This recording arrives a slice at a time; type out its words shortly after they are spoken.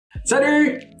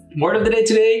Salut! Word of the day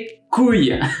today,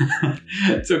 couille.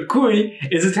 So couille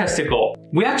is a testicle.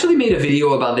 We actually made a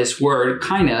video about this word,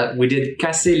 kinda. We did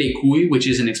casser les couilles, which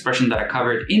is an expression that I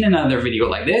covered in another video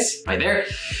like this, right there.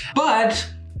 But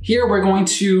here we're going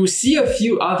to see a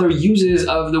few other uses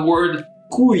of the word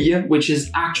couille, which is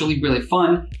actually really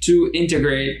fun to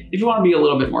integrate if you want to be a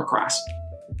little bit more crass.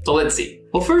 So let's see.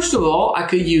 Well, first of all, I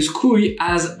could use couille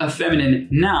as a feminine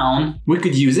noun. We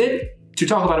could use it to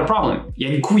talk about a problem. Il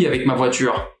y a une couille avec ma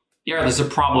voiture. Yeah, there's a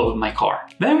problem with my car.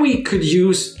 Then we could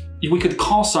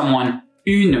call someone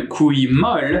une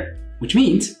couille-molle, which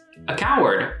means a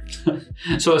coward.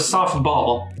 So a soft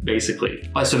ball, basically.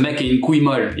 Like, ce mec est une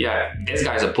couille-molle. Yeah, this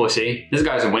guy's a pussy. This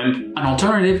guy's a wimp. An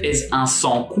alternative is un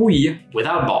sans-couille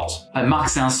without balls. Marc,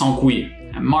 c'est un sans-couille.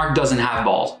 Mark doesn't have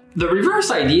balls. The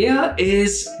reverse idea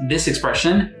is this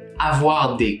expression,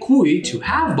 avoir des couilles to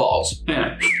have balls.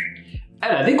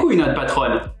 Elle a des couilles, notre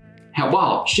patronne.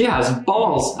 Wow, she has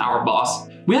balls, our boss.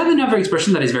 We have another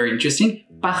expression that is very interesting,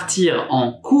 partir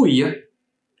en couille,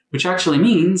 which actually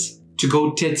means to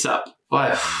go tits up.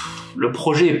 Ouais, le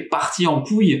projet est parti en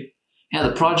couille. Yeah,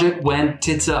 the project went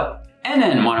tits up. And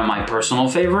then one of my personal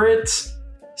favorites,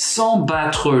 sans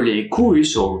battre les couilles,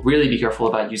 so really be careful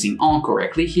about using en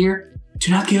correctly here.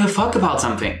 Do not give a fuck about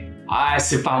something. Ah,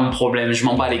 c'est pas mon problème, je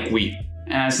m'en bats les couilles.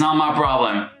 It's not my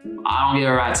problem. I don't give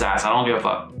a rat's ass, I don't give a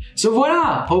fuck. So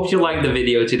voila, hope you liked the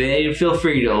video today. Feel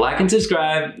free to like and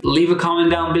subscribe, leave a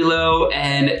comment down below,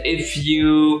 and if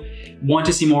you want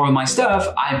to see more of my stuff,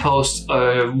 I post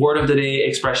a word of the day,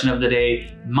 expression of the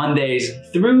day, Mondays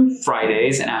through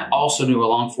Fridays, and I also do a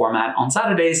long format on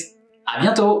Saturdays. À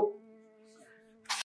bientôt!